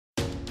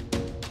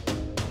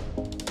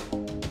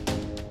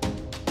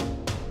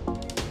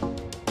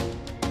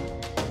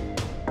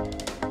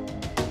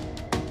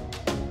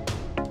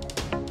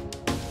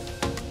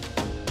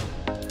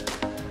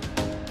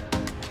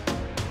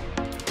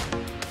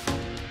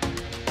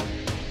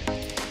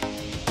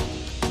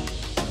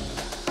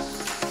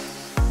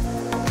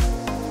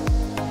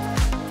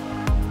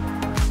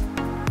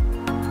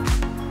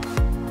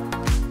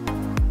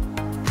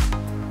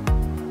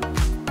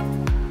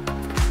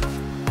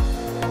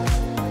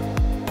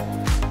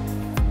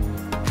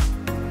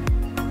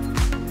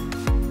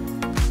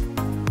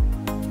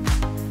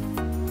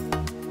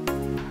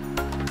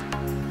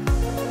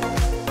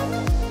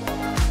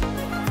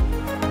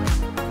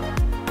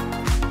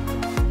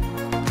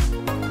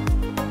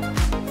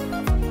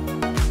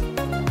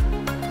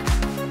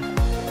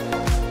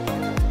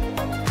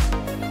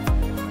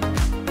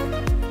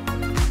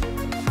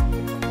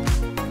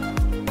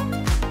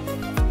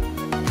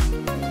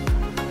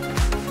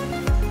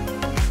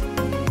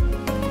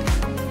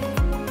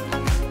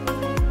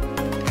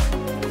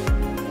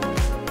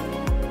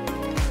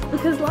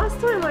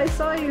I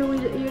saw you.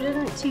 You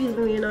didn't tease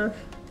me enough.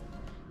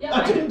 Yeah,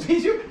 I didn't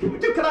tease you.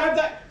 Can I have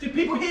that? Did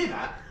people hear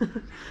that?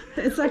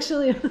 It's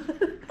actually...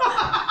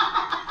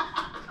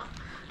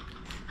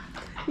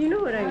 You know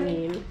what I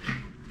mean.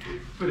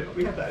 But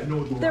we have that in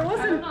Northern. There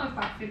wasn't... I don't know if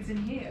that fits in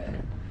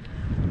here.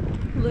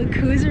 Look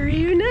who's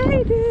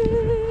reunited.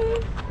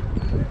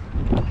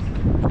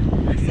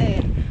 Say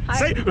it.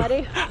 Hi,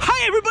 everybody.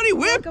 Hi, everybody.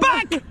 We're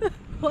back.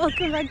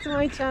 Welcome back to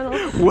my channel.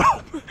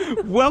 Well,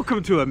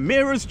 welcome to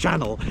Amira's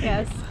channel.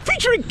 Yes.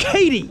 Featuring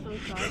Katie. Oh,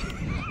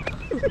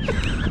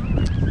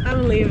 God.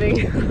 I'm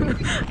leaving.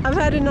 I've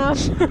had enough.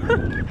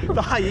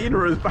 The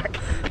hyena is back.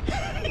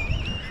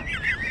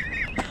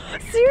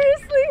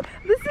 Seriously?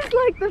 This is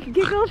like the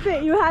giggle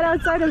fit you had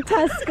outside of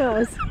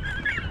Tesco's.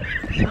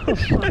 Oh,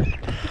 fuck.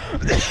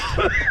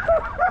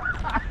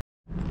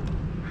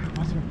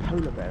 What's a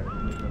polar bear?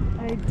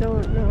 I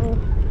don't know.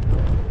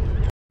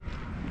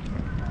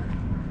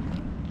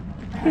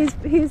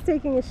 He's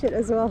taking a shit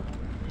as well.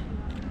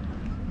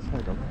 It's her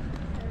dog.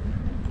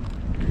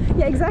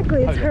 Yeah,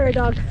 exactly. It's her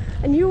dog.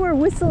 And you were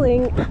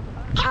whistling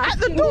At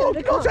the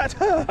dog, not at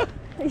her.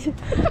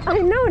 I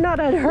know, not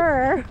at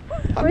her.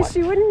 But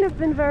she wouldn't have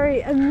been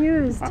very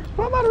amused.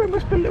 What matter in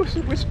whispering,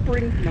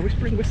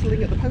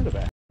 whistling at the polar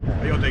bear?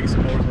 Oh, you're doing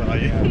some more as well, are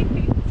you?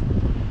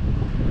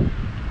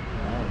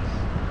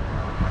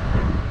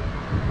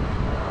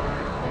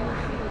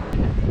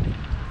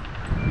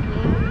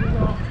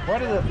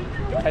 What is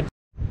it?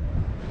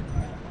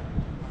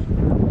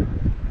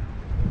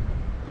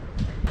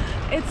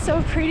 It's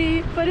so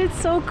pretty, but it's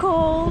so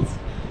cold.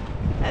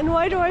 And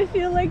why do I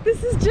feel like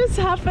this has just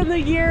happened a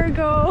year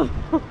ago?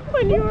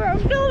 When you were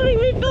filming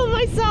me film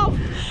myself.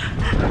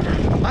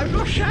 I'm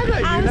your shadow,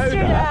 you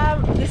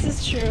Amsterdam. know that. This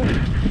is true.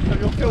 I'm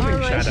your filming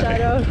my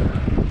shadow.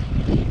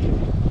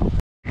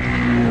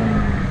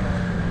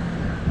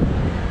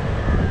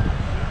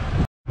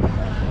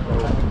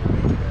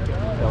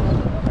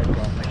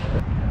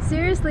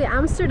 Seriously,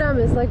 Amsterdam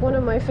is like one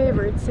of my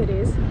favorite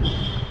cities.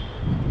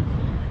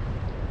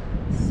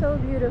 So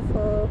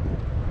beautiful.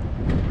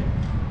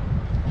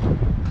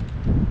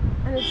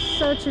 And it's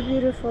such a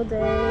beautiful day.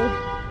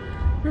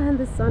 And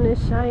the sun is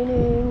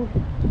shining.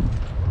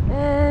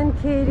 And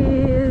Katie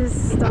is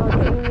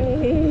stalking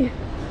me.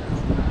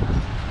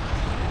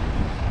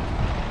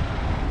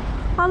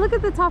 Oh, look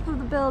at the top of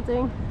the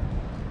building.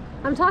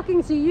 I'm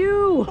talking to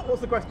you.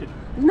 What's the question?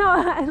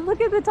 No, look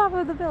at the top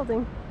of the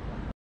building.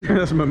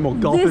 That's more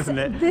golf, isn't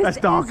it? That's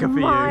darker for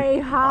you.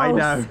 My house. I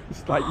know.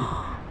 It's like...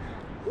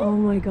 Oh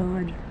my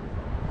god.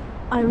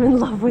 I'm in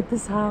love with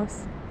this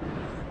house.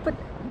 But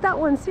that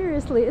one,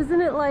 seriously,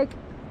 isn't it like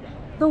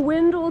the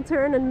wind will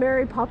turn and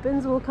Mary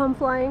Poppins will come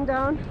flying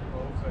down?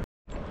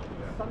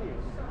 But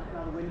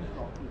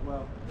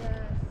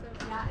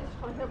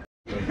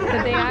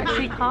they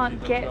actually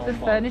can't get the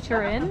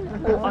furniture in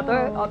or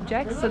other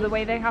objects, so the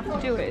way they have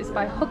to do it is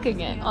by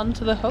hooking it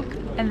onto the hook,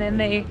 and then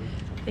they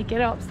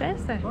get it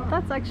upstairs there.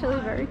 That's actually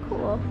very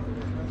cool.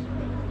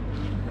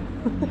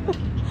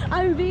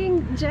 I'm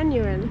being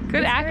genuine.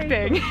 Good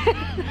acting.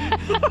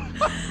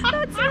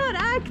 That's not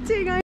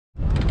acting.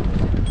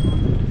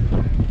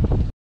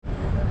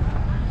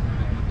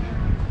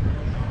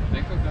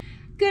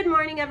 Good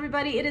morning,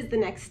 everybody. It is the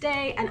next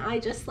day and I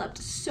just slept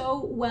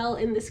so well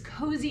in this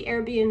cozy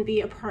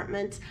Airbnb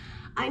apartment.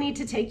 I need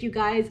to take you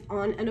guys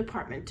on an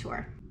apartment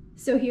tour.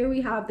 So here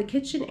we have the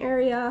kitchen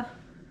area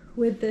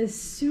with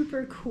this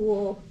super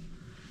cool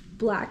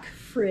black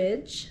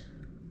fridge.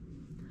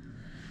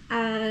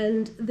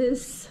 And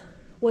this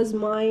was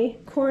my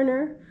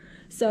corner.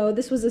 So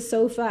this was a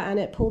sofa and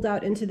it pulled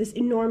out into this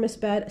enormous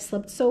bed. I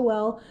slept so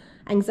well.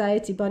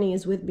 Anxiety Bunny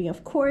is with me,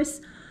 of course.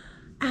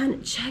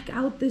 And check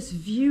out this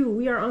view.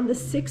 We are on the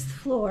 6th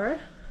floor.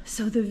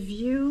 So the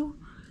view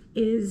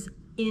is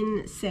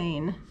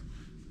insane.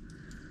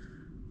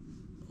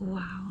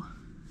 Wow.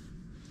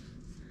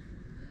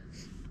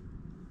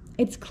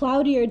 It's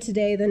cloudier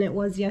today than it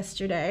was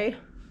yesterday,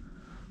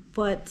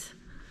 but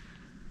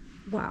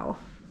wow.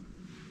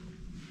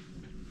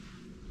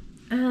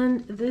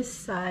 And this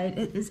side,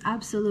 it is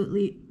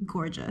absolutely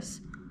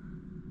gorgeous.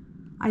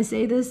 I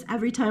say this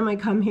every time I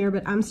come here,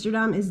 but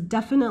Amsterdam is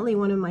definitely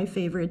one of my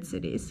favorite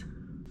cities.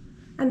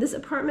 And this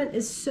apartment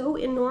is so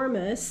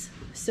enormous.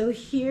 So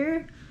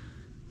here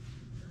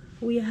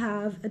we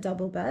have a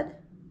double bed.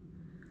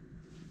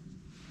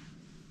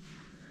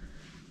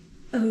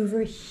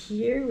 Over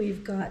here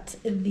we've got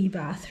the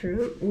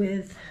bathroom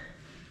with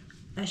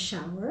a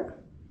shower.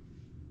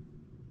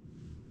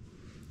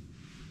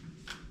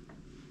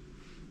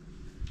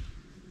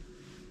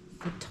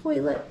 The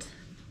toilet.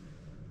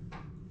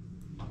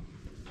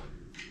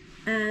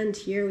 And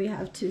here we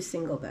have 2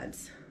 single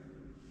beds.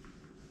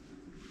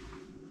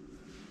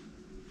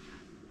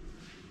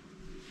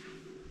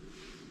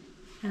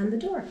 And the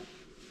door.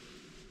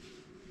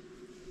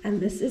 And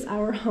this is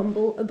our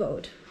humble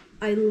abode.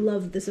 I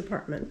love this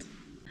apartment.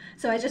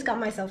 So I just got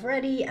myself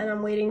ready and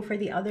I'm waiting for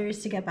the others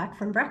to get back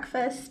from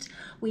breakfast.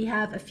 We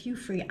have a few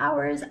free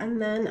hours and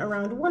then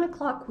around 1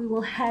 o'clock we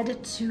will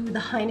head to the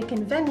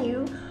Heineken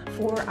venue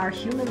for our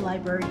human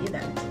library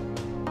event.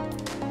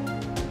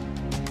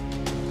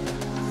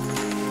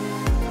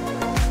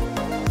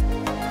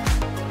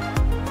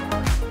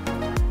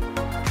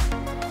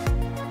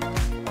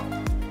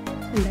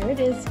 And there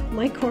it is,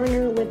 my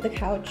corner with the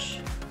couch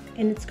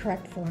in its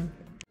correct form.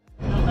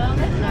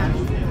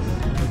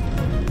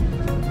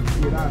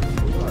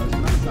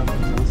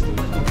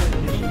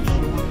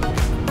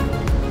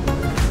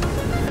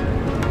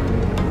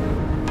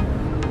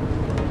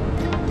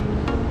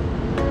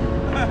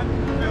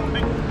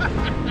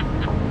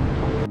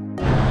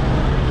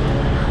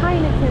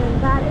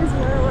 Heineken, that is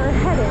where we're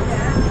headed.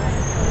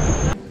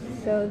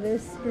 So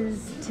this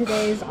is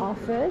today's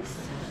office.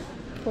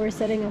 We're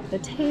setting up the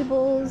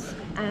tables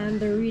and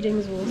the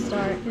readings will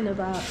start in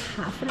about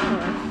half an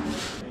hour.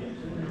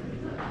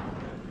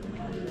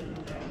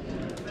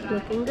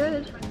 Looking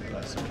good.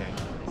 That's okay.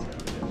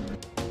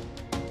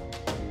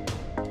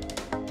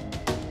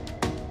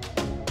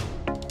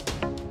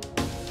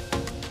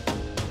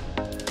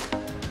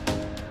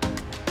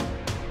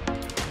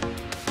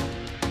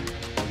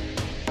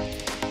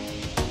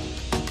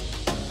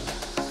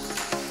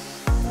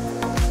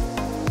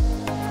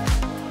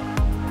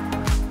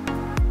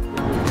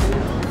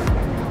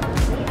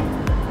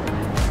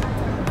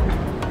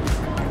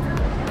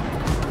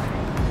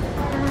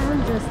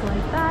 Just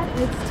like that,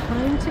 it's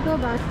time to go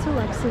back to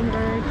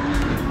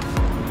Luxembourg.